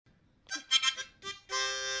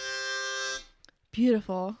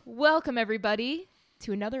Beautiful. Welcome, everybody,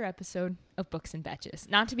 to another episode of Books and Betches.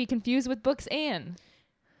 Not to be confused with Books and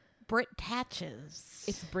Betches.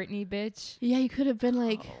 It's Britney, bitch. Yeah, you could have been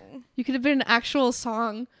you could have been an actual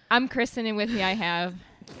song. I'm Kristen, and with me I have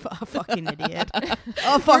A fucking idiot.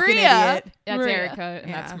 A fucking Maria. idiot. that's Maria. Erica, and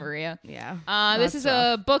Yeah. that's Maria. Yeah. This That's is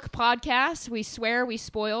a book podcast. We swear, we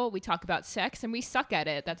spoil, we talk about sex, and we suck at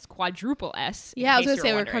it. That's quadruple S. Yeah, I was going gonna to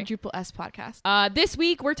say we're quadruple S podcast. This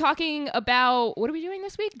week we're talking about, what are we doing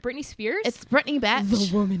this week? Britney Spears. It's Britney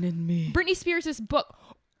Betch. woman in me. Britney Spears' book.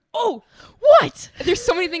 Oh, What? there's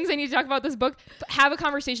so many things I need to talk about this book. Have a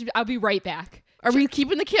conversation. I'll be right back. Are we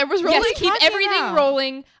keeping the cameras rolling? Yes, keep Talking everything about?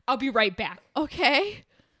 rolling. I'll be right back. Okay.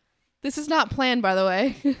 This is not planned, by the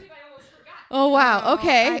way. Oh wow.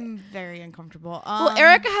 Okay. I'm very uncomfortable. Well,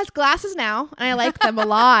 Erica has glasses now, and I like them a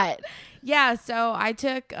lot. Yeah, so I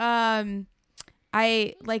took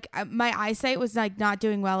my eyesight was like not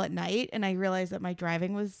doing well at night, and I realized that my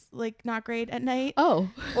driving was like not great at night. Oh,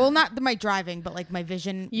 Well, not my driving, but like my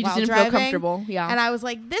vision you while just didn't driving. feel comfortable. Yeah. And I was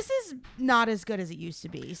like, this is not as good as it used to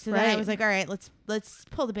be. So then I Right. was like, all right, let's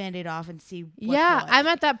pull the Band-Aid off and see what's Yeah, what. I'm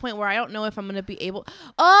at that point where I don't know if I'm gonna be able.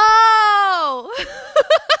 Oh,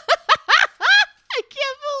 I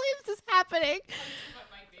can't believe this is happening.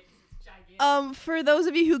 For those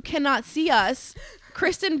of you who cannot see us,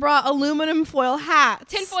 Kristen brought aluminum foil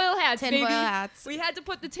hats. Tinfoil hats, Tinfoil baby. hats. We had to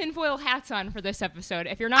put the tinfoil hats on for this episode.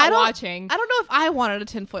 If you're I not don't- watching, I don't know if I wanted a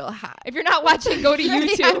tinfoil hat. if you're not watching, go to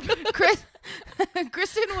YouTube.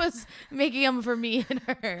 Kristen was making them for me and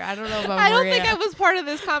her. I don't know about I don't Maria. think I was part of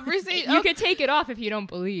this conversation. You could take it off if you don't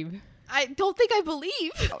believe. I don't think I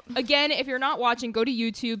believe. Again, if you're not watching, go to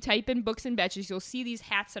YouTube, type in Books and Betches. You'll see these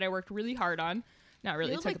hats that I worked really hard on. Not really.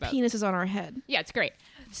 They It look took like about. penises on our head. Yeah, it's great.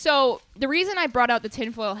 So the reason I brought out the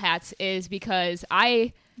tinfoil hats is because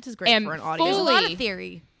I This is great am for an audio. There's a lot fully- of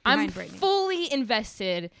theory I'm behind Britney. fully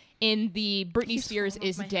invested in the Britney Keeps Spears falling off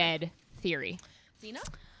is my head. dead theory.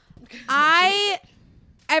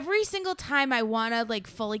 Every single time I want to like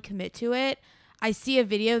fully commit to it, I see a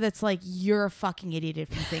video that's like, you're a fucking idiot if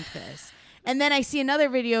you think this. And then I see another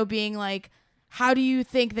video being like, how do you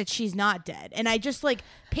think that she's not dead? And I just like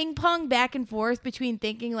ping pong back and forth between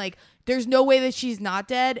thinking like, there's no way that she's not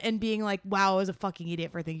dead, and being like, wow, I was a fucking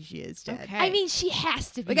idiot for thinking she is dead. Okay. I mean, she has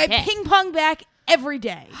to be Like dead. I ping pong back every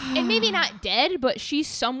day. And maybe not dead, but she's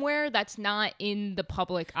somewhere that's not in the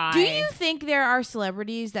public eye. Do you think there are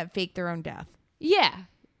celebrities that fake their own death? Yeah.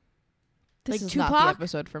 This like is not the Tupac?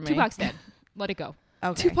 episode for me. Tupac's dead. Let it go.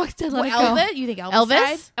 Okay. Tupac's dead. Well, Let it go. Elvis? You think Elvis, Elvis?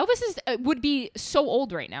 died? Elvis is would be so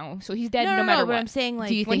old right now, so he's dead no, No, matter but what. I'm saying like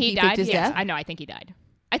Do you When think he he died, faked his yes, death? I know. I think he died.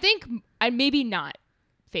 I think I maybe not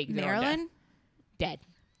fake their own death. Marilyn? Dead.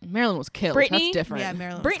 Marilyn was killed. Britney? That's different. Yeah,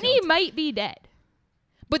 Marilyn. was Brittany killed. might be dead.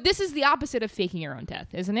 But this is the opposite of faking your own death,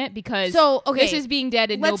 isn't it? Because So, okay, this is being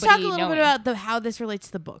dead and Let's nobody talk a little knowing. bit about how this relates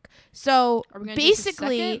to the book. So Are we gonna do this in a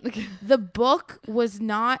basically, second? the book was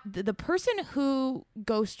not the person who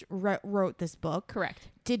wrote this book Correct.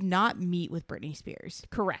 did not meet with Britney Spears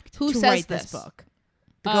Correct. Who to says write this? this book.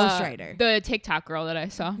 The Uh, ghostwriter. The TikTok girl that I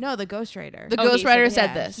saw. No, the ghostwriter. The Okay, ghostwriter so-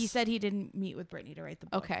 said Yeah, this. He said he didn't meet with Britney to write the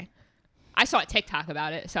book. Okay. I saw a TikTok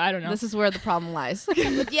about it, so I don't know. This is where the problem lies.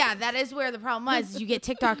 But yeah, that is where the problem lies. You get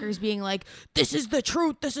TikTokers being like, "This is the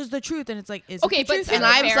truth. This is the truth," and it's like, "Is Okay, it the but truth?" to And be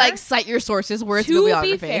I'm fair- like, cite your sources. Where's the to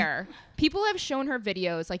bibliography? be fair, people have shown her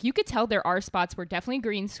videos. Like, you could tell there are spots where definitely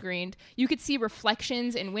green screened. You could see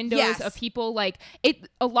reflections in windows Yes. of people. Like, it.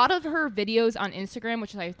 A lot of her videos on Instagram,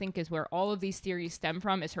 which I think is where all of these theories stem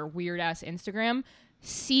from, is her weird ass Instagram,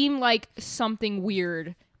 seem like something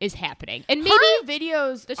weird is happening. And maybe her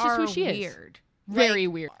videos that's just are who she is. weird. very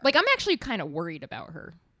weird. Like, I'm actually kind of worried about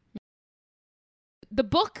her. The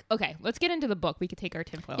book. Okay, let's get into the book. We could take our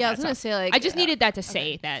tinfoil. Yeah, I was hats gonna off. say like I just needed that to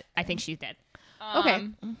say that I think she's dead. Okay.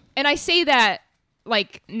 And I say that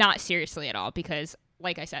like not seriously at all because,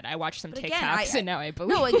 like I said, I watched some But TikToks again, and now I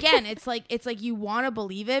believe. No, again, it's like you want to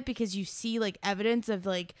believe it because you see like evidence of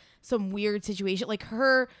like some weird situation. Like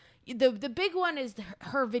the big one is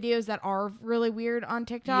her videos that are really weird on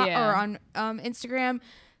TikTok Yeah. or on Instagram.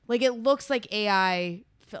 Like it looks like AI,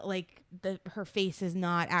 like her face is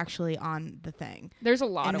not actually on the thing. There's a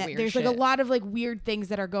lot And of that weird there's shit. like a lot of like weird things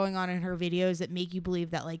that are going on in her videos that make you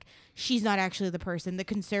believe that like she's not actually the person. The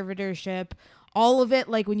conservatorship, all of it,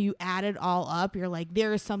 like when you add it all up, you're like,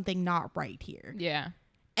 there is something not right here. Yeah.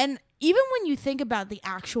 And even when you think about the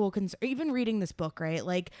actual even reading this book, right?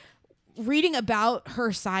 Like reading about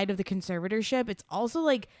her side of the conservatorship, it's also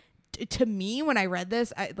like to me when I read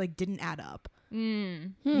this, I like didn't add up.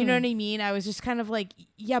 Mm. You know what I mean? I was just kind of like,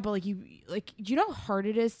 yeah, but like do you know how hard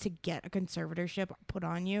it is to get a conservatorship put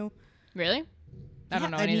on you? Really? I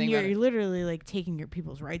don't know I anything mean, about you're it. literally like taking your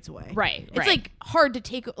people's rights away. Right. It's like hard to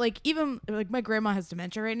take. Like even like my grandma has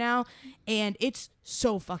dementia right now, and it's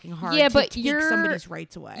so fucking hard. Yeah, to but take you're- somebody's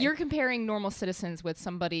rights away. You're comparing normal citizens with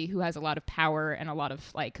somebody who has a lot of power and a lot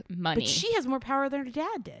of like money. But she has more power than her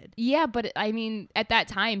dad did. Yeah, but I mean, at that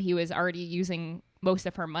time, he was already using most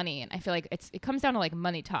of her money, and I feel like it comes down to like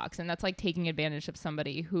money talks, and that's like taking advantage of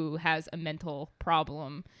somebody who has a mental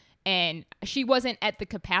problem, and she wasn't at the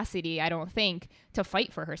capacity, I don't think, to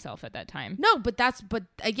fight for herself at that time. No, but that's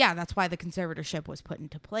why the conservatorship was put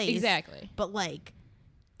into place. Exactly. But like,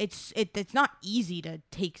 it's not easy to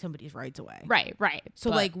take somebody's rights away. Right. So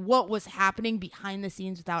But like, what was happening behind the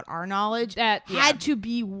scenes without our knowledge That- yeah. had to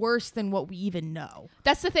be worse than what we even know.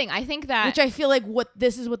 that's the thing. I think that Which I feel like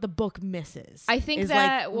this is what the book misses. I think is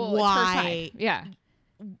that like well, it's her why side. Yeah.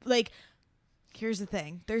 like. Here's the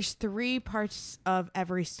thing. There's 3 parts of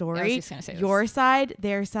every I was story. just gonna say this. Your side,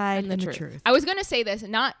 their side, And and the the truth. truth. I was gonna say this,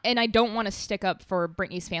 and I don't want to stick up for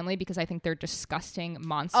Britney's family because I think they're disgusting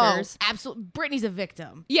monsters. Oh, absolutely. Britney's a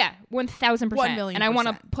victim. Yeah, 1,000%. 1,000,000%. And I want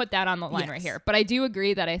to put that on the line right Yes. here. But I do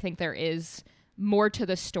agree that I think there is more to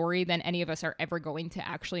the story than any of us are ever going to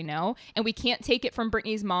actually know. And we can't take it from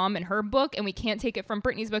Britney's mom and her book, and we can't take it from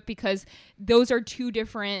Britney's book because those are 2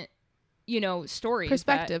 different, stories.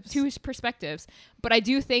 Perspectives. 2 perspectives. But I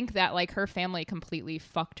do think that like her family completely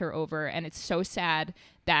fucked her over, and it's so sad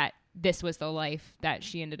that this was the life that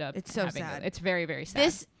she ended up It's so having. sad. It's very, very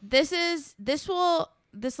sad. This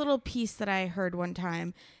little piece that I heard one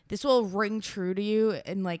time, this will ring true to you,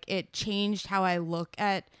 and like it changed how I look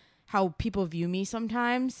at how people view me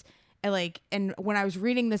sometimes. And when I was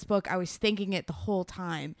reading this book, I was thinking it the whole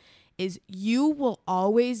time, is you will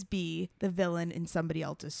always be the villain in somebody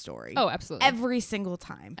else's story. Oh, absolutely. Every single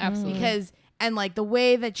time. Absolutely. Because, and like the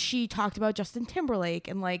way that she talked about Justin Timberlake,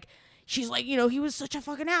 and like, she's like, he was such a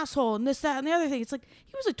fucking asshole, and this, that, and the other thing. It's like,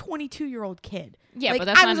 he was a 22-year-old kid. Yeah, Like, but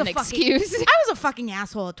that's I not was an a fucking- excuse. I was a fucking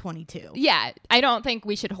asshole at 22. Yeah, I don't think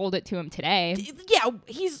we should hold it to him today. Yeah,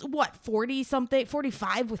 he's what, 40 something,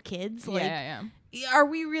 45 with kids? Like, yeah. are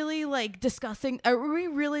we really like discussing? Are we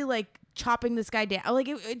really like chopping this guy down? Like,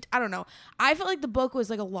 I don't know. I felt like the book was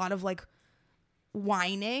like a lot of like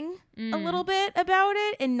whining a little bit about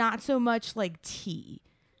it, and not so much like tea,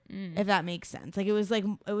 if that makes sense. Like it was like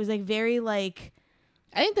very like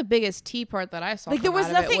I think the biggest tea part that I saw, there was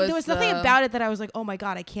come out of it nothing. There was nothing the- about it that I was like, oh my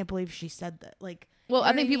god, I can't believe she said that. Like, Well, you know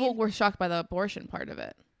I think what people mean? were shocked by the abortion part of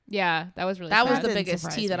it. Yeah, that was really That was sad. the didn't biggest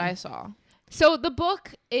surprise tea that me. I saw. So the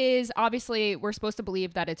book is obviously, we're supposed to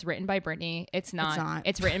believe that it's written by Britney. It's not. not.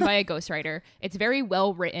 It's written by a ghostwriter. It's very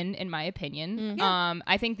well written, in my opinion.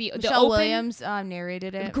 I think the Michelle open, Williams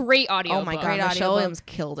narrated it. great audio. Oh my book. god, Great Michelle audiobook. Williams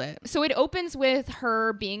killed it. So it opens with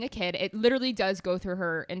her being a kid. It literally does go through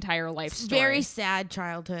her entire life story. Very sad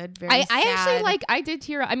childhood. Very I actually sad. like. I did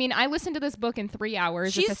tear. I mean, I listened to this book in 3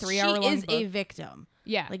 hours. It's a 3 hour long She is book. a victim.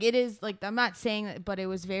 Yeah. Like it is like, I'm not saying that, but it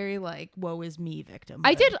was very like, woe is me victim.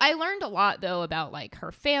 I learned a lot though about like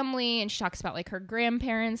her family, and she talks about like her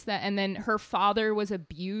grandparents and then her father was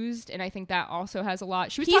abused, and I think that also has a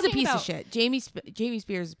lot. She was He's a talking piece about, of shit. Jamie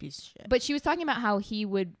Spears is a piece of shit. but she was talking about how he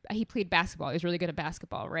played basketball. He was really good at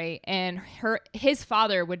basketball, right? And his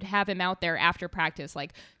father would have him out there after practice,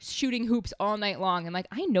 like shooting hoops all night long. And like,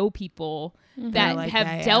 I know people that like have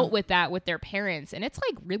that, yeah. dealt with that with their parents, and it's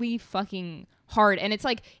like really fucking hard. And it's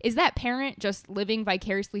like, is that parent just living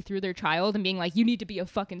vicariously through their child and being like, you need to be a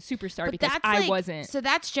fucking superstar because I like, wasn't? So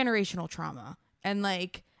that's generational trauma. And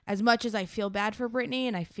like, as much as I feel bad for Britney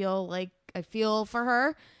and I feel for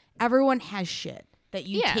her, everyone has shit that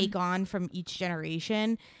you Yeah. take on from each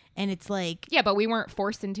generation. And it's like, Yeah, but we weren't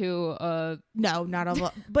forced into no, not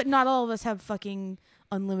all, but not all of us have fucking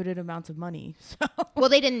unlimited amounts of money. So, well,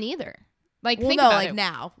 they didn't either. Like, well, think no, about like it.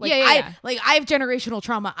 now, like Yeah. I have generational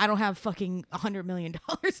trauma. I don't have fucking $100 million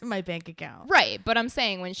in my bank account. Right, but I'm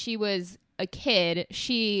saying when she was a kid,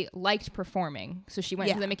 she liked performing. So she went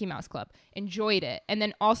to Yeah. the Mickey Mouse Club, enjoyed it, and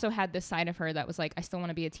then also had this side of her that was like, I still want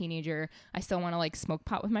to be a teenager. I still want to like smoke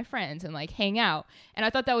pot with my friends and like hang out. And I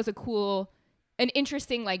thought that was an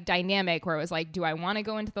interesting like dynamic where it was like, do I want to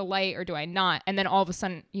go into the light or do I not? And then all of a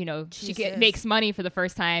sudden, she Jesus. makes money for the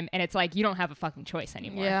first time, and it's like, you don't have a fucking choice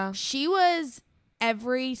anymore. Yeah. She was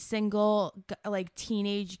every single like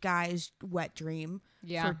teenage guy's wet dream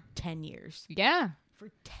Yeah. for 10 years. Yeah. For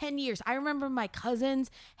 10 years. I remember my cousins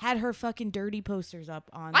had her fucking dirty posters up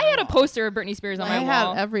on I their had a wall. poster of Britney Spears on I my had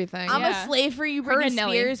wall. everything. I'm Yeah. a slave for you. Her Britney and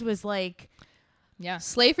Nelly. Spears was like Yeah.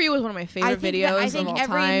 Slave for You was one of my favorite videos I think of all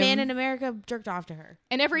every time. man in America jerked off to her.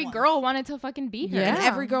 And every Once. girl wanted to fucking be her. Yeah. And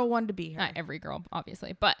every girl wanted to be her. Not every girl,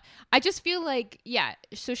 obviously. But I just feel like, yeah,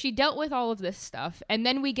 so she dealt with all of this stuff. And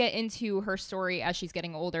then we get into her story as she's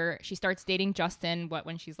getting older. She starts dating Justin,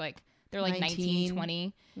 when she's like, they're like 19,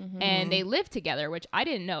 20. Mm-hmm. And they live together, which I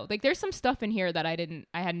didn't know. Like, there's some stuff in here that I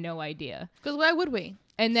had no idea. Because why would we?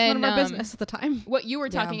 And It's then none of our business at the time. what you were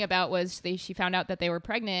talking about was she found out that they were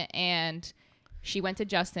pregnant and she went to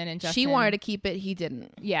Justin and Justin. She wanted to keep it. He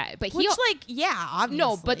didn't. Yeah, but Which, obviously.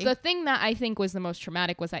 No, but the thing that I think was the most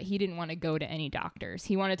traumatic was that he didn't want to go to any doctors.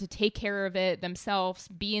 He wanted to take care of it themselves,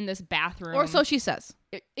 be in this bathroom. Or so she says.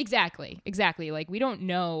 Exactly. Like, we don't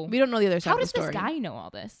know. We don't know the other side How of the does story. this guy know all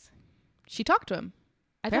this? She talked to him.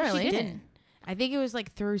 I thought Apparently. she didn't. I think it was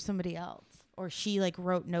like through somebody else, or she like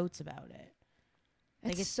wrote notes about it.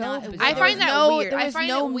 Like, It's it's so not- bizarre. I There find was that no- weird. there I was find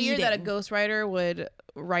no it weird that a meeting. ghostwriter would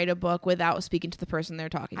write a book without speaking to the person they're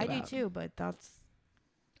talking I about. do too, but that's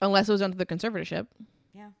Unless it was under the conservatorship.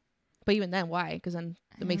 yeah. But even then, why? Because then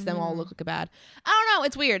it makes them all look like a bad. I don't know.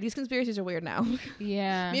 It's weird. These conspiracies are weird now.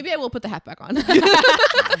 Yeah. Maybe I will put the hat back on.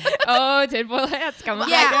 Oh, tinfoil hats. Come on.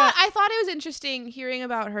 I thought it was interesting hearing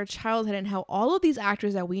about her childhood and how all of these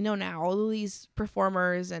actors that we know now, all of these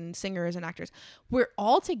performers and singers and actors, we're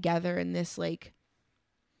all together in this like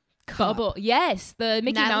Bubble. Yes. The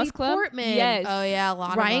Mickey Natalie Mouse Club. Portman. Yes. Oh yeah, a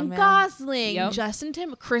lot Ryan of them. Gosling, Yep. Justin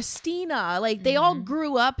Christina, like they all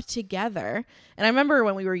grew up together. And I remember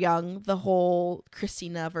when we were young, the whole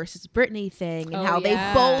Christina versus Britney thing and Oh, how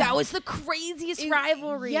yeah. they both That was the craziest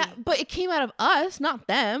rivalry. Yeah, but it came out of us, not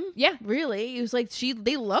them. Yeah. Really. It was like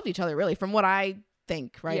they loved each other really from what I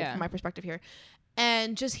think, right? Yeah. From my perspective here.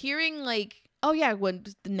 And just hearing like, oh yeah, when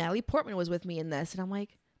Natalie Portman was with me in this and I'm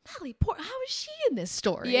like, Natalie Portman, how is she in this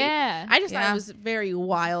story? Yeah. I just thought Yeah. it was very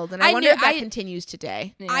wild, and I I wonder knew- if that I- continues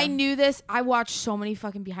today. Yeah. I knew this. I watched so many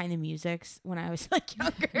fucking behind the musics when I was like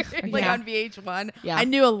younger, like Yeah. on VH1. Yeah. I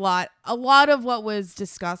knew a lot. A lot of what was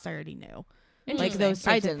discussed, I already knew. Like Interesting. those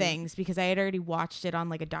I types of didn't. things because I had already watched it on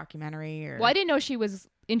like a documentary or. Well, I didn't know she was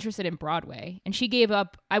interested in Broadway, and she gave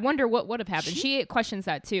up. I wonder what would have happened. She questions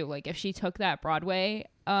that too. Like if she took that Broadway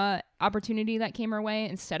opportunity that came her way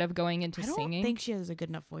instead of going into I don't singing. think she has a good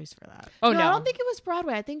enough voice for that. Oh no, no, I don't think it was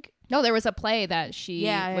Broadway. I think no. There was a play that she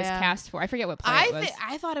Yeah, was yeah. cast for. I forget what play it was.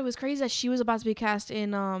 I thought it was crazy that she was about to be cast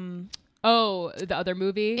in Oh, the other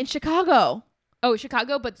movie. Chicago. Oh,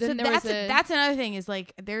 Chicago. But then So there was that's another thing is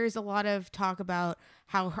like there's a lot of talk about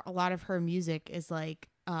how a lot of her music is like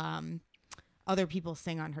other people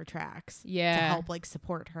sing on her tracks to Yeah. help like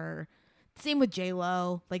support her. Same with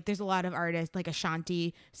J-Lo. Like there's a lot of artists like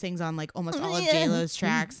Ashanti sings on like almost all of J-Lo's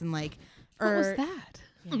tracks and like What was that?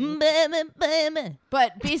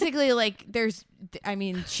 but basically like there's I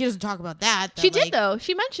mean she doesn't talk about that. She but, did like, though.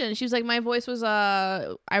 She mentioned she was like my voice was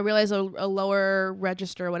I realized a lower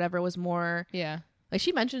register or whatever was more yeah. like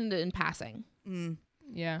she mentioned it in passing.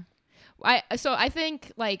 Yeah. I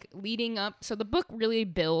think like leading up, so the book really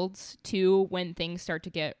builds to when things start to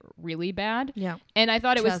get really bad. Yeah. And I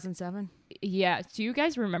thought it was 2007. yeah. Do you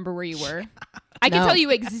guys remember where you were? I No. can tell you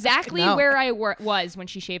exactly No. where I was when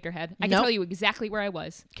she shaved her head. I can Nope. tell you exactly where I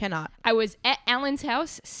was. Cannot. I was at Alan's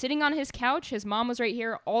house, sitting on his couch. His mom was right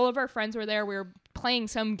here. All of our friends were there. We were playing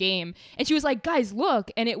some game, and she was like, "Guys,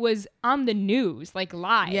 look!" And it was on the news, like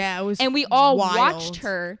live. Yeah, it was And we all wild. watched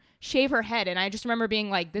her shave her head, and I just remember being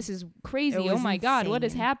like, "This is crazy! It Oh was my god, what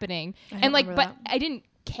is insane. happening?" I And like, remember but I didn't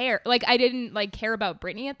care. Like, I didn't like care about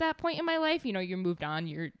Britney at that point in my life. You know, you moved on,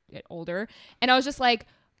 you're older, and I was just like,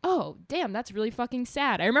 oh damn, that's really fucking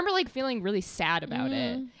sad. I remember like feeling really sad about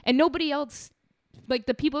it, and nobody else, like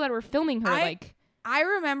the people that were filming her, like I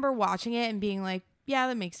remember watching it and being like, yeah,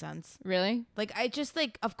 that makes sense. really, Like I just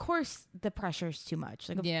like of course the pressure's too much.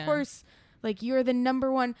 Like of Yeah. course like you're the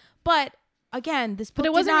number one. But again, this book But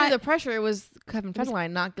it wasn't did really not, the pressure. It was Kevin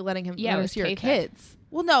Federline not letting him Yeah, it let was us see your K-Fed. kids.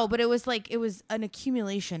 well, no, but it was like it was an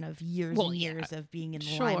accumulation of years Well, and yeah. years of being in the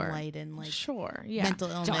Sure. limelight and like Sure. Yeah. mental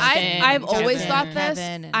illness. Jonathan, and I've always Jonathan thought and this.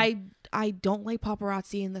 Kevin and- I don't like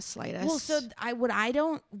paparazzi in the slightest. well, so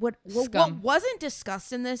what Scum. wasn't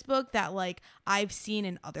discussed in this book that like I've seen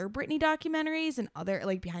in other Britney documentaries and other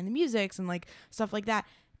like behind the musics and like stuff like that.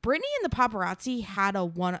 Britney and the paparazzi had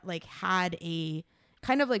a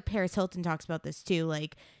kind of like Paris Hilton talks about this too.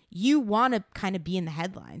 Like you want to kind of be in the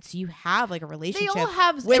headlines, so you have like a they relationship all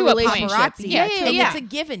have with To a point. paparazzi. Yeah, and yeah. it's a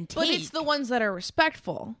give and take. But it's the ones that are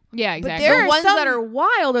respectful. yeah, But exactly. there The are ones some- that are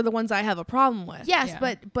wild are the ones I have a problem with. yes,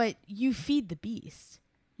 Yeah. but you feed the beast.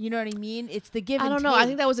 You know what I mean? It's the give I and don't know. take. I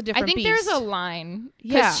think that was a different I think beast. there's a line.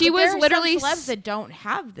 Yeah. She But was there are literally some celebs that don't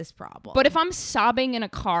have this problem. But if I'm sobbing in a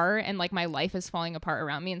car and like my life is falling apart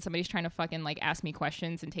around me and somebody's trying to fucking like ask me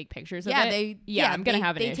questions and take pictures of it, I'm gonna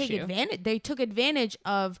have an issue. They took advantage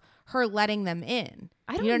of her letting them in.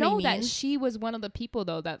 I don't You know what I mean? that she was one of the people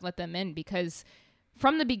though that let them in, because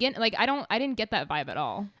from the beginning, like I didn't get that vibe at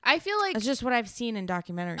all. I feel like That's just what I've seen in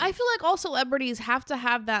documentaries. I feel like all celebrities have to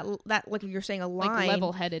have that like you're saying, a line, Like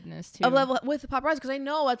level-headedness too. a level with the paparazzi, because I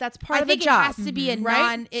know that's part I of the think it job. has to be a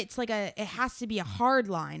right? It's like it has to be a hard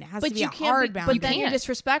line. It has But to be you a can't. hard But boundary. then you're can't.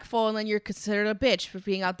 disrespectful, and then you're considered a bitch for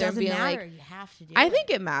being out there Doesn't and being matter. like. You have to do I it. think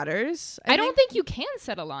it matters. I don't think you can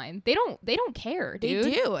set a line. They don't care, They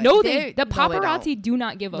dude. do. No, They- the no, they paparazzi do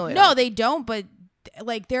not give a No, fuck. they No, they don't. But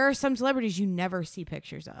like, there are some celebrities you never see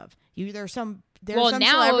pictures of. There's some Now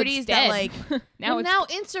celebrities it's that dead. like. now it's now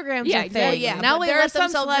Instagram's Yeah, a exactly. thing. Yeah, Now but they there are let some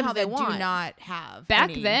themselves know celebs how they that want. do not have.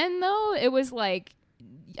 back any. then though. It was like,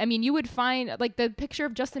 I mean, you would find like the picture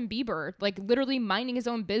of Justin Bieber, like literally minding his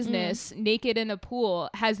own business, naked in a pool,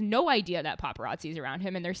 has no idea that paparazzi's around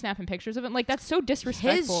him and they're snapping pictures of him. Like that's so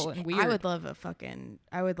disrespectful and weird. I would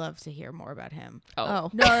love to hear more about him. Oh.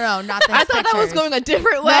 No, not this I thought that was pictures. going a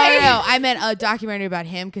different way. No. I meant a documentary about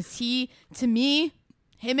him because to me,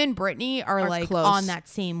 him and Britney are like close. on that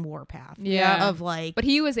same warpath. Yeah. Of like, But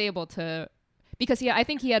he was able to, because I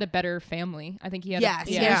think he had a better family. I think he had yes, a,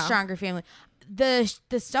 he had a stronger family. The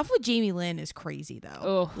stuff with Jamie Lynn is crazy though.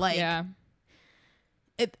 Oh, like yeah.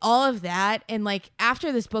 all of that, and like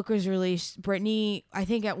after this book was released, Britney, I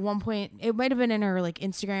think at one point it might have been in her like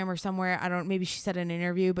Instagram or somewhere, I don't, maybe she said in an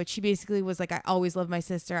interview, but she basically was like, I always love my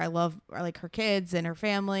sister, I love like her kids and her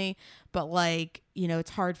family, but like, you know,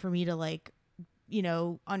 it's hard for me to like, you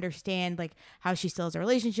know, understand like how she still has a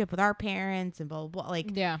relationship with our parents and blah blah blah.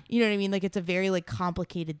 Like, Yeah. you know what I mean? Like, it's a very like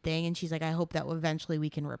complicated thing, and she's like, I hope that eventually we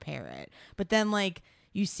can repair it. But then like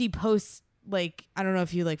you see posts, like I don't know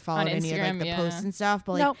if you like followed any of like Instagram, the yeah. posts and stuff,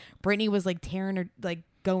 but like Nope. Britney was like tearing her, like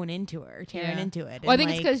going into it. Well, And, I think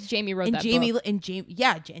it's like, because Jamie wrote and that Jamie book. and Jamie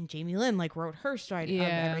and Jamie Lynn like wrote her story of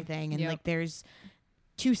Yeah. everything, and Yep. like there's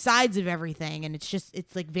two sides of everything, and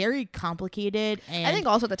it's like very complicated. And I think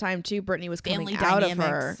also at the time too, Britney was coming family out of her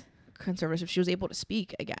dynamics. conservatorship. She was able to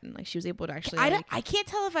speak again. Like she was able to actually. I can't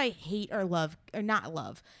tell if I hate or love or not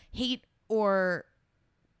love, hate or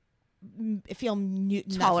feel Tolerate.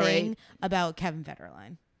 nothing about Kevin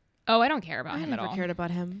Federline. Oh, I don't care about I him at never all. cared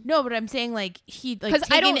about him. No, but I'm saying like he like 'Cause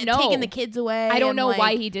I don't know. taking the kids away. I don't and, know like,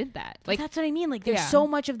 why he did that. Like Like that's what I mean. Like there's Yeah. so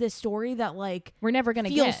much of this story that like we're never gonna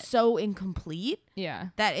feels get. so incomplete Yeah.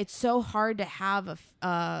 that it's so hard to have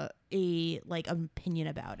a like opinion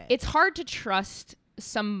about it. It's hard to trust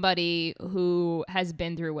somebody who has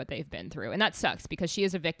been through what they've been through, and that sucks because she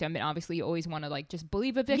is a victim, and obviously you always want to like just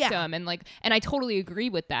believe a victim, and like, and I totally agree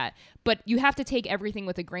with that, but you have to take everything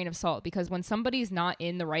with a grain of salt, because when somebody's not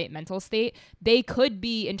in the right mental state, they could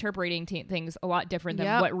be interpreting things a lot different than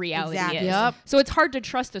Yep, what reality exactly. is. Yep. So it's hard to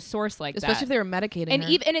trust a source like Especially that. if they were medicating And her.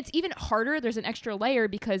 even it's even harder. There's an extra layer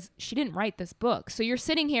because she didn't write this book. So you're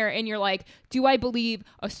sitting here and you're like, do I believe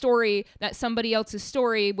a story that somebody else's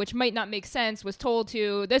story, which might not make sense, was told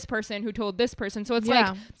to this person who told this person? So it's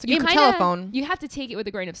Yeah. like It's a you game of kinda- telephone. You have to take it with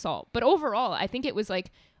a grain of salt. But overall, I think it was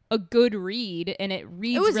like a good read, and it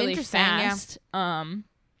reads was really interesting, yeah. fast.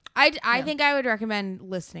 I think I would recommend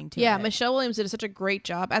listening to yeah, it. Michelle Williams did such a great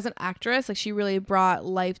job as an actress. Like she really brought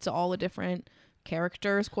life to all the different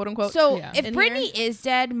characters, quote unquote. So Yeah. if in Britney is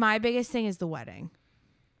dead, my biggest thing is the wedding.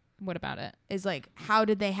 What about it? Is like, how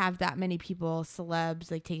did they have that many people,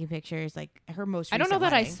 celebs, like taking pictures? Like her most. I don't know recent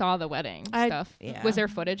that I wedding. saw the wedding I- stuff. yeah. Was there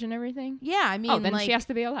footage and everything? Yeah, I mean, Oh, then like, she has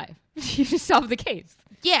to be alive. She just solved the case.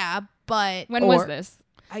 yeah, but When Or- was this?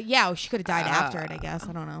 yeah, she could have died after it. I guess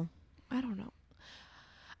I don't know. I don't know.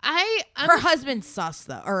 Her husband's sus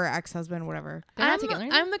though, or her ex-husband, whatever. They're not together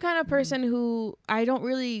anymore? I'm the kind of person who I don't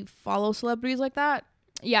really follow celebrities like that.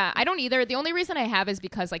 Yeah, I don't either. The only reason I have is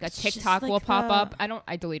because like a It's just TikTok like will pop the- up.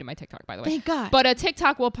 I deleted my TikTok, by the way. Thank God. But a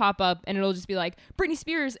TikTok will pop up and it'll just be like Britney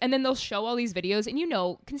Spears, and then they'll show all these videos, and you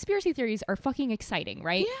know, conspiracy theories are fucking exciting,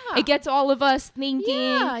 right? Yeah. It gets all of us thinking.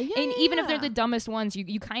 Yeah, And even if they're yeah. the dumbest ones,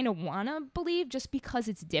 you kind of want to believe just because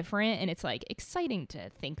it's different, and it's like exciting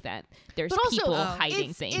to think that there's But also, people hiding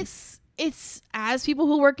it's, things. It's as people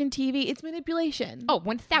who work in TV, it's manipulation. Oh,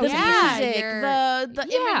 1,000%. The Yeah, music, you're- the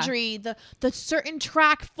Yeah. imagery, the certain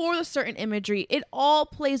track for the certain imagery, it all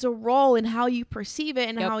plays a role in how you perceive it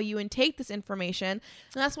and Yep. how you intake this information.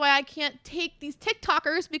 And that's why I can't take these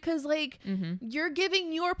TikTokers, because like you're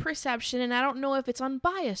giving your perception, and I don't know if it's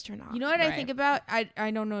unbiased or not. You know what I Right. think about?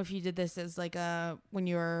 I don't know if you did this as like when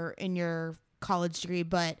you were in your college degree,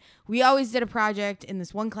 but we always did a project in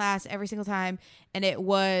this one class every single time, and it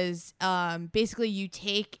was basically you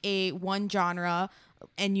take one genre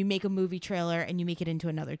and you make a movie trailer and you make it into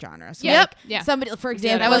another genre. So Yep. like somebody, for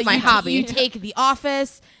example, that was my hobby. You take The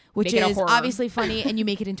Office, which Make it a is horror. obviously funny, and you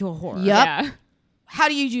make it into a horror. Yep. Yeah. How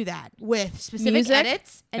do you do that? With specific Music?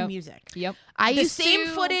 edits and Yep. music. Yep. I The used same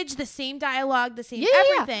to, footage, the same dialogue, the same Yeah.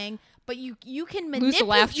 everything, but you can manipulate. Lose the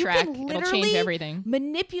laugh you track. can It'll literally change everything.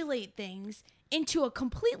 manipulate things into a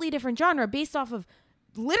completely different genre based off of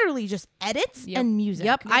literally just edits Yep. and music.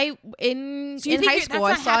 Yep. In So you think high that's school, I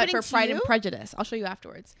not saw it happening for to Pride you? and Prejudice. I'll show you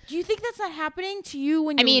afterwards. Do you think that's not happening to you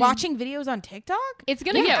when I you're mean, watching videos on TikTok? It's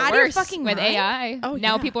gonna You're get out of your worse fucking with mind? AI. Oh,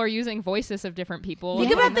 Now yeah. people are using voices of different people.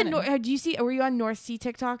 Think and about putting the. that in. Do you see? Were you on North Sea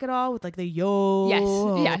TikTok at all with like the yo?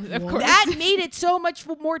 Yes, of course. That made it so much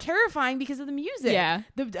more terrifying because of the music. Yeah.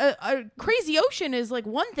 The crazy ocean is like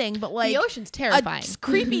one thing, but like the ocean's terrifying. a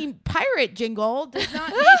creepy pirate jingle does not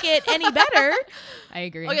make it any better. I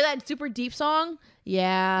agree. Oh, yeah, that super deep song.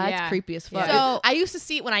 Yeah, Yeah. that's creepy as fuck. Yeah. So- I used to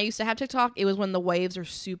see it when I used to have TikTok. It was when the waves are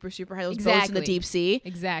super, super high. Those boats in the Exactly. deep sea.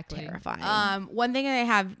 Exactly. Terrifying. One thing that I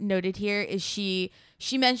have noted here is she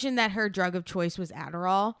mentioned that her drug of choice was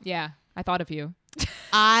Adderall. Yeah. I thought of you.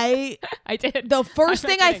 I I did. the first I'm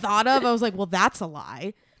not thing I kidding. thought of, I was like, well, that's a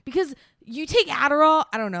lie because you take Adderall,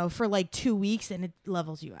 I don't know, for like 2 weeks and it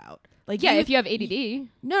levels you out. Like Yeah, if you have ADD.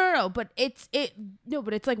 No, but it's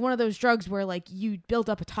like one of those drugs where like you build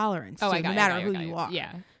up a tolerance Oh, to, I got no you, matter I got who you, you I got are. you.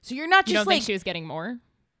 Yeah. So you're not You just don't like think she was getting more?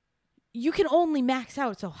 you can only max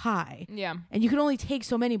out so high. Yeah. And you can only take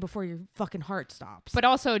so many before your fucking heart stops. But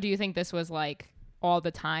also, do you think this was like all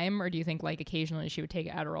the time, or do you think like occasionally she would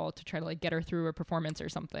take Adderall to try to like get her through a performance or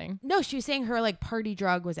something? no, she was saying her like party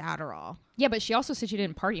drug was Adderall. Yeah, but she also said she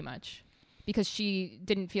didn't party much because she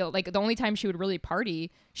didn't feel like the only time she would really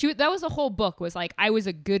party, that was the whole book was like, I was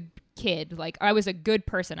a good kid, like I was a good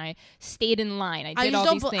person, I stayed in line, I did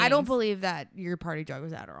all these things. I don't believe that your party drug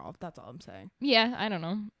was Adderall. That's all I'm saying. Yeah, I don't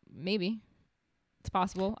know, maybe it's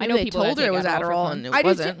possible. Maybe I know they people told that her it take was for Adderall fun. and it I do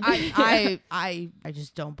wasn't. I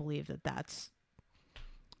just don't believe that that's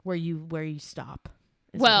where you stop.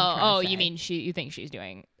 is what I'm Well, trying to oh, say. you mean you think she's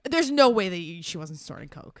doing? There's no way that she wasn't snorting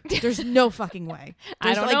coke. There's no fucking way. I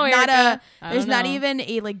There's don't like know, not Erica. a. I There's don't not know. even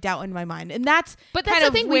a like doubt in my mind, and that's. But that's kind the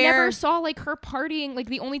of thing. We where never saw like her partying. Like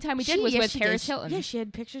the only time we did was with she Paris did. Hilton. Yeah, she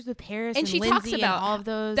had pictures with Paris And and she Lindsay talks about and all of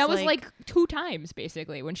those. That was like 2 times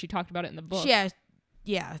basically when she talked about it in the book.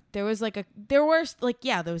 Yeah. There were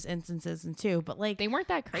those instances and too, but like They weren't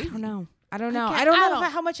that crazy. I don't know. I don't I know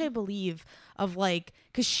don't- how much I believe of like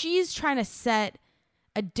because she's trying to set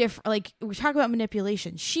a different like we're talking about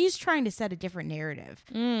manipulation. She's trying to set a different narrative.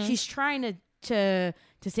 She's trying to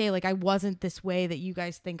say like I wasn't this way that you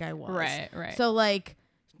guys think I was. Right. So like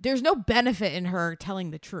there's no benefit in her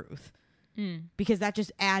telling the truth because that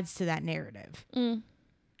just adds to that narrative.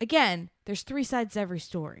 Again, there's 3 sides to every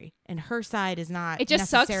story, and her side is not It just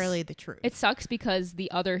sucks. necessarily the truth. It sucks because the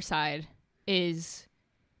other side is,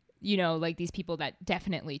 like these people that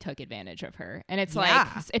definitely took advantage of her, and it's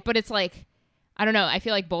Yeah. but it's like, I don't know. I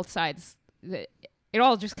feel like both sides, it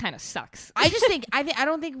all just kind of sucks. I just think I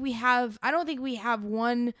don't think we have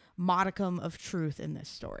one modicum of truth in this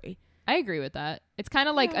story. I agree with that. It's kind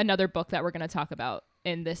of like another book that we're going to talk about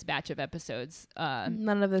in this batch of episodes.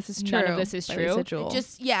 None of this is true. None of this is by true. Lisa Jewell.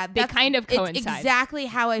 They kind of It's coincide. exactly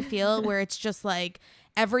how I feel. Where it's just like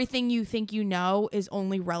everything you think you know is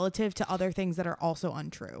only relative to other things that are also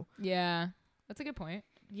untrue. Yeah, that's a good point.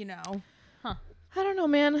 I don't know,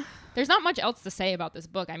 man. There's not much else to say about this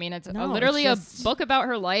book. I mean, it's No, literally it's just- a book about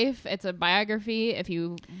her life. It's a biography if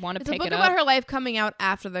you want to It's a pick book it about up. her life coming out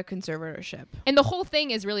after the conservatorship. And the whole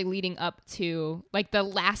thing is really leading up to, like, the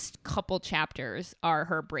last couple chapters are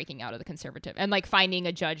her breaking out of the conservative and, like, finding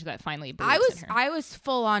a judge that finally believes in her. I was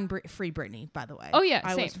full on free Britney, by the way. Oh, yeah,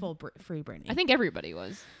 I was same. full free Britney. I think everybody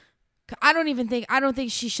was. I don't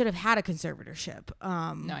think she should have had a conservatorship.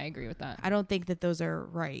 No, I agree with that. I don't think that those are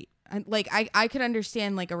right. I could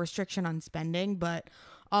understand like a restriction on spending, but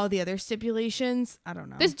all the other stipulations, I don't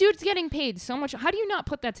know. This dude's getting paid so much. How do you not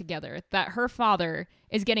put that together? That her father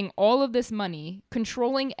is getting all of this money,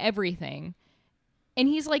 controlling everything, and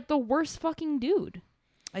he's like the worst fucking dude.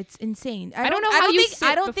 It's insane. I don't know how you sit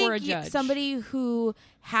I don't before think a judge. somebody who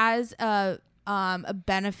has a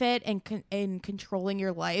benefit in controlling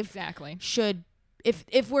your life Exactly. should.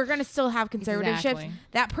 If we're gonna still have conservatorships, Exactly.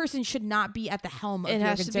 that person should not be at the helm of It your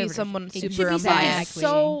has to be conservatorship. someone It super should be unbiased.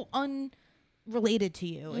 someone so unrelated to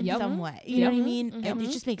you in Yep. some way. You know Yep. what I mean?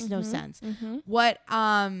 It just makes no sense.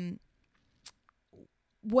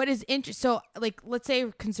 What is interesting? So, like, let's say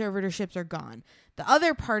conservatorships are gone. The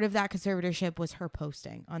other part of that conservatorship was her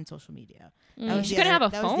posting on social media. That was She the couldn't other-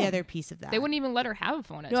 have a That was phone. the other piece of that. They wouldn't even let her have a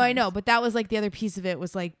phone. At No, I times. know, but that was like the other piece of it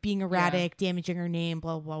was like being erratic, damaging her name,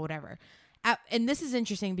 blah, blah, blah, whatever. And this is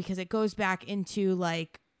interesting because it goes back into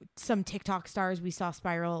like some TikTok stars we saw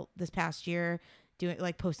spiral this past year doing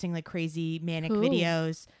like posting like crazy manic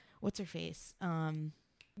videos. What's her face?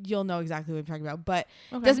 You'll know exactly what I'm talking about, but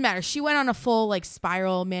it doesn't matter. She went on a full like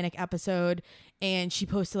spiral manic episode and she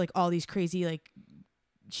posted like all these crazy like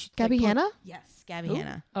Gabby Hanna? Yes, Gabby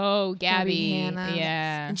Hanna. Oh, Gabby. Hanna.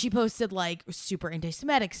 Yeah. And she posted like super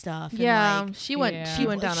anti-Semitic stuff. And, Yeah, like, she went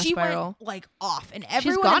down a she spiral. went like off, and She's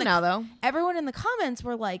everyone gone in the, now though. everyone in the comments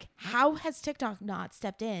were like, "How has TikTok not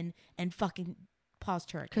stepped in and fucking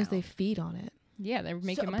paused her account?" Because they feed on it. Yeah, they're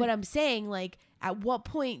making money. But I'm saying, like, at what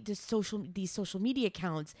point does these social media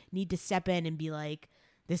accounts need to step in and be like,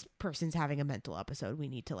 this person's having a mental episode, we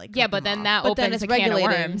need to like yeah, cut but them then off. that But then opens it's a can of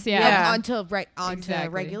regulating. worms. Yeah. Yeah. onto Exactly.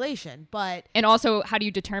 regulation. But And also, how do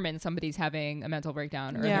you determine somebody's having a mental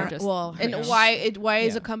breakdown or they're just and you know. why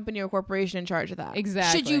is Yeah. a company or corporation in charge of that?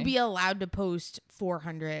 exactly? should you be allowed to post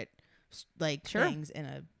 400 like Sure. things in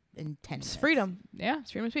 10 minutes? It's freedom. Yeah,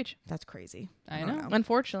 It's freedom of speech. That's crazy. I don't know.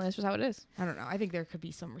 Unfortunately, that's just how it is. I don't know. I think there could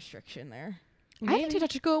be some restriction there. I think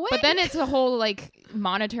TikTok should go away. But then it's a whole like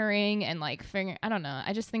monitoring and like figuring. I don't know.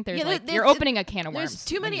 I just think there's Yeah, like there's- you're opening a can of worms. there's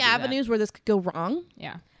too when many you do that. avenues where this could go wrong.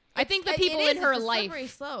 Yeah. I think the It people is, in her it's a slippery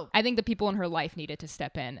life. slope. I think the people in her life needed to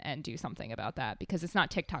step in and do something about that because it's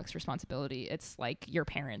not TikTok's responsibility. It's like your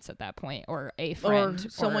parents at that point or a friend Or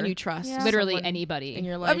someone or you trust. Yeah. literally Someone anybody in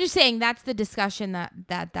your life. I'm just saying that's the discussion that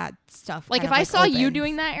stuff. Like kind if of, I saw you opens.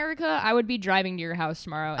 doing that, Erica, I would be driving to your house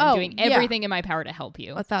tomorrow and Oh, doing yeah. everything in my power to help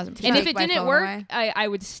you. 1,000%. And if Take it my didn't phone work, away. I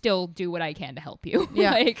would still do what I can to help you.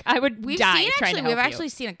 Yeah. Like I would We've die seen trying to actually, help we've you. actually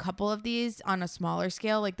seen a couple of these on a smaller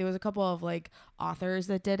scale. Like there was a couple of like authors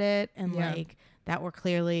that did it, and Yeah. like that were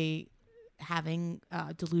clearly having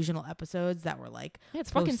delusional episodes that were like Yeah, it's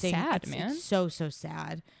fucking posting- sad, it's man. so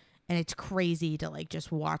sad, and it's crazy to like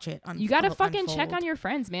just watch it. You gotta fucking check on your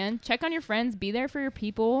friends, man. Check on your friends. Be there for your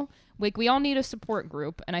people. Like we all need a support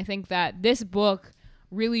group, and I think that this book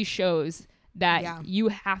really shows that Yeah. you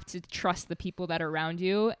have to trust the people that are around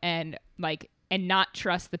you, and not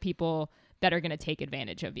trust the people that are gonna take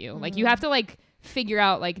advantage of you. Like you have to like figure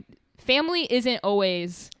out like family isn't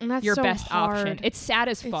always And that's your so best hard. option. It's sad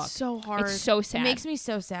as fuck. It's so hard. It's so It sad. makes me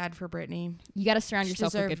so sad for Britney. You got to surround She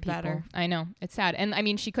yourself with deserved good people. better. I know. It's sad. And I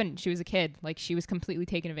mean, she couldn't. She was a kid. Like, she was completely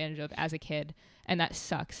taken advantage of as a kid. And that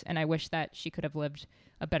sucks. And I wish that she could have lived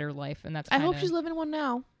a better life. And that's I kinda, hope she's living one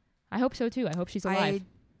now. I hope so, too. I hope she's alive. I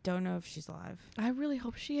don't know if she's alive. I really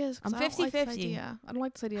hope she is. 'cause I'm I don't like this 50-50. idea. I don't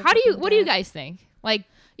like this idea. of How do you, fucking what do you dead. guys think? Like,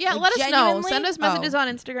 Yeah, Like, let us know. genuinely? Send us messages on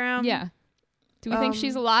Instagram. yeah. Do we think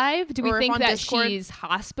she's Um, alive? Do we or if think on that Discord. she's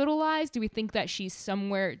hospitalized? Do we think that she's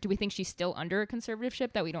somewhere? Do we think she's still under a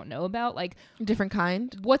conservatorship that we don't know about? Like, Different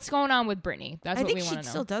kind. what's going on with Britney? That's I what think we she want to know.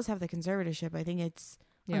 still does have the conservatorship. I think it's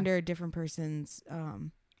Yeah. under a different person's. Isn't her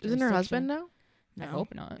jurisdiction. husband now? No. I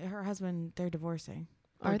hope not. Her husband, they're divorcing.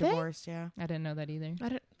 Are Or they? divorced, yeah. I didn't know that either. I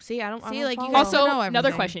don't see. I don't. I See, don't like, you follow. guys Also, know another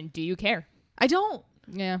everything. question. Do you care? I don't.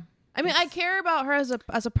 Yeah. I mean, I care about her as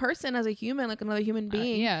a person, as a human, like another human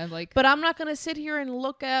being. Yeah, like But I'm not gonna sit here and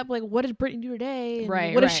look up like what did Britney do today? And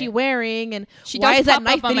Right, What is right. she wearing? And She why does is that pop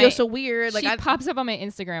knife up on video my- so weird? Like she I pops up on my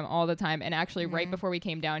Instagram all the time, and actually, right Mhm. before we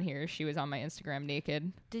came down here, she was on my Instagram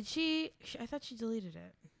naked. Did she? I thought she deleted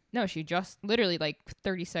it. No, she just literally like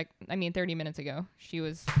 30 minutes ago. She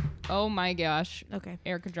was. Oh my gosh, Okay.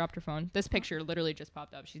 Erica dropped her phone. This picture literally just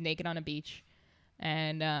popped up. She's naked on a beach,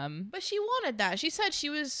 and But she wanted that. She said she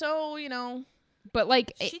was so but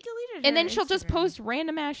like, She deleted. and her then she'll just Instagram. post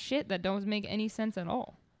random ass shit that don't make any sense at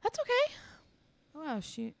all. That's okay. Wow,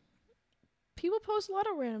 she. People post a lot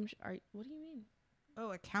of random. What do you mean?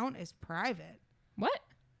 Oh, account is private. What,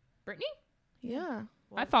 Brittany? Yeah.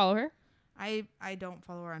 I follow her. I don't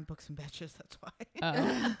follow her on Books and Betches. That's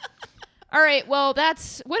why. All right. Well,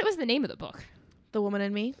 what was the name of the book? The Woman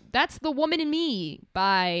in Me. That's The Woman in Me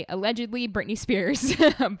by allegedly Britney Spears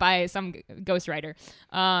by some ghostwriter.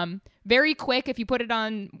 Very quick. If you put it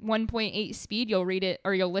on 1.8 speed, you'll read it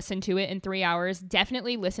or you'll listen to it in 3 hours.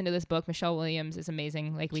 Definitely listen to this book. Michelle Williams is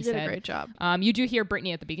amazing, like we She did said. a great job. You do hear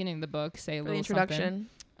Britney at the beginning of the book say a For the little introduction.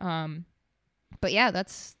 something. But yeah,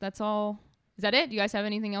 that's all. Is that it? Do you guys have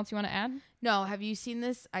anything else you want to add? No, have you seen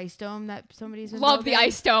this ice dome that somebody's been Love the building?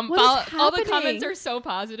 ice dome. What is All the comments happening? are so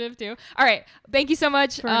positive too. All right. Thank you so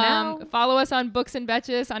much. For now. Follow us on Books and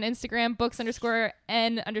Betches on Instagram,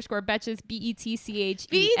 books_n_Betches, BETCHES.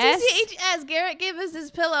 BETCHS. Garrett gave us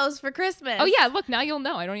his pillows for Christmas. Oh yeah, look, now you'll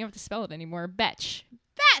know. I don't even have to spell it anymore. Betch.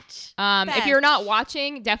 Betch. If you're not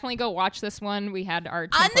watching, definitely go watch this one. We had our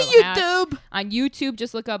On the tinfoil hats. YouTube. On YouTube,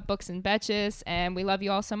 just look up Books and Betches. And we love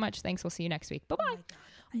you all so much. Thanks. We'll see you next week. Bye-bye.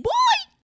 Boy.